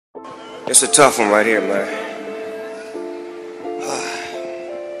It's a tough one right here, man.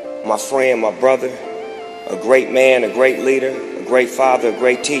 My friend, my brother, a great man, a great leader, a great father, a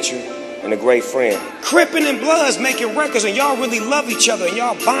great teacher, and a great friend. Crippin' and Bloods making records, and y'all really love each other, and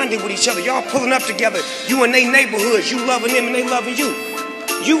y'all bonding with each other. Y'all pulling up together. You in they neighborhoods, you loving them and they loving you.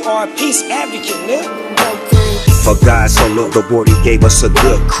 You are a peace advocate, nigga. For God so loved the world, he gave us a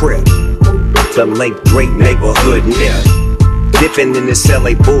good crib. The late great neighborhood near. Dipping in this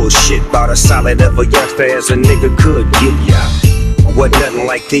LA bullshit, about as solid of a youngster as a nigga could get ya. Wasn't nothing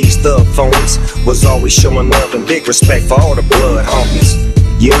like these thug phones. Was always showing love and big respect for all the blood homies.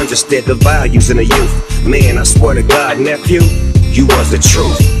 You understood the values in the youth. Man, I swear to God, nephew, you was the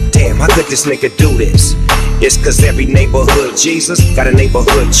truth. Damn, how could this nigga do this? It's cause every neighborhood Jesus got a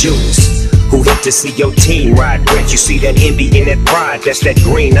neighborhood Judas who hit to see your team ride rich. You see that envy and that pride, that's that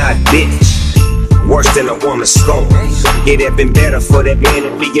green-eyed bitch. Worse than a woman's scorn. It had been better for that man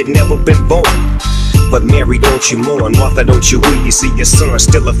if he had never been born. But Mary, don't you mourn. Martha, don't you weep. You see your son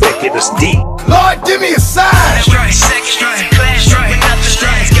still affected us deep. Lord, give me a sign. That's right, second strike, class strike, nothing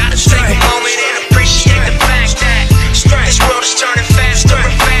less. Gotta take a moment and appreciate the fact that this world is turning faster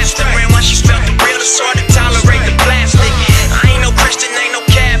and faster. And once you felt the real, it's hard to tolerate the plastic. I ain't no Christian, ain't no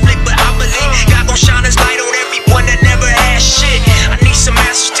Catholic, but I believe God gon' shine his light on everyone that never had shit. I need some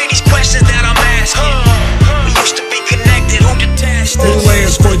answers to these questions that I'm asking. We used to be connected, who detached us?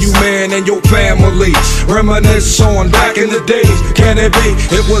 Lands for you, man, and your family. Reminisce on back in the days. Can it be?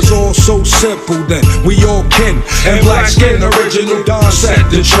 It was all so simple then. We all kin and black skin. Original Don set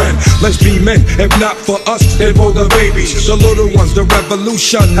the trend. Let's be men, if not for us, then for the babies, the little ones. The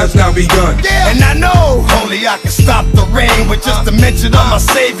revolution has now begun. And I know only I can stop the rain with just a mention of my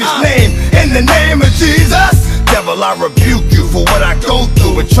Savior's name. In the name of Jesus, devil, I rebuke you for what I go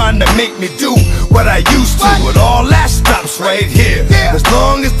through and trying to make me do what I used to. But all that stops right here. As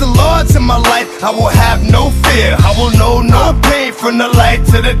long as the Lord's in my life, I will have no fear. I will know no pain from the light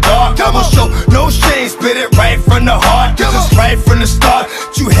to the dark. I will show no shame, spit it right from the heart. Cause it's right from the start.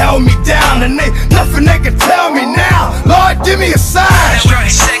 You held me down and ain't nothing they can tell me now. Lord, give me a sign. That's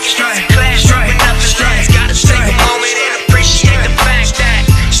right, second strike, class strike, nothing less. Gotta take a moment and appreciate the fact that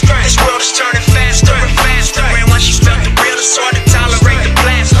this world is turning faster and faster. And once you felt the real, it's hard to tolerate the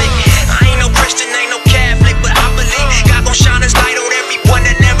plastic. I ain't no Christian, ain't no Catholic, but I believe God gon' shine his light on everyone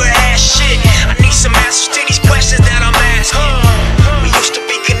that never had shit. I need some answers to these questions that I'm asking. We used to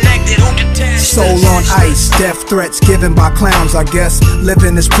be connected, who detached us? Soul on ice, death threats given by clowns, I guess.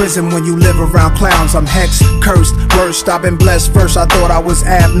 Living is prison when you live around clowns. I'm hexed, cursed, worst, I've been blessed. First I thought I was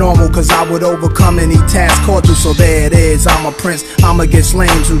abnormal, cause I would overcome any task called to. So there it is, I'm a prince, I'm against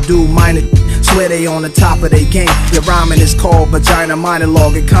lames who do minor. Swear they on the top of their game. Your rhyming is called vagina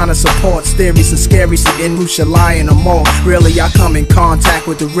monologue. It kinda supports theories and scary shit in who should lie in the mall. Really, I come in contact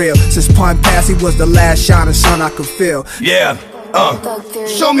with the real. Since Pun Passy was the last shining sun I could feel. Yeah.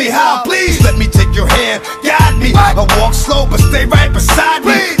 Show me how, please. Let me take your hand, guide me. I walk slow, but stay right beside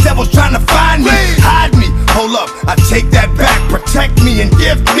me. Devil's trying to find me, hide me. Hold up, I take that back. Protect me and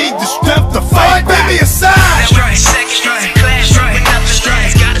give me the strength to fight back. Give me a sign. That's right, second strike.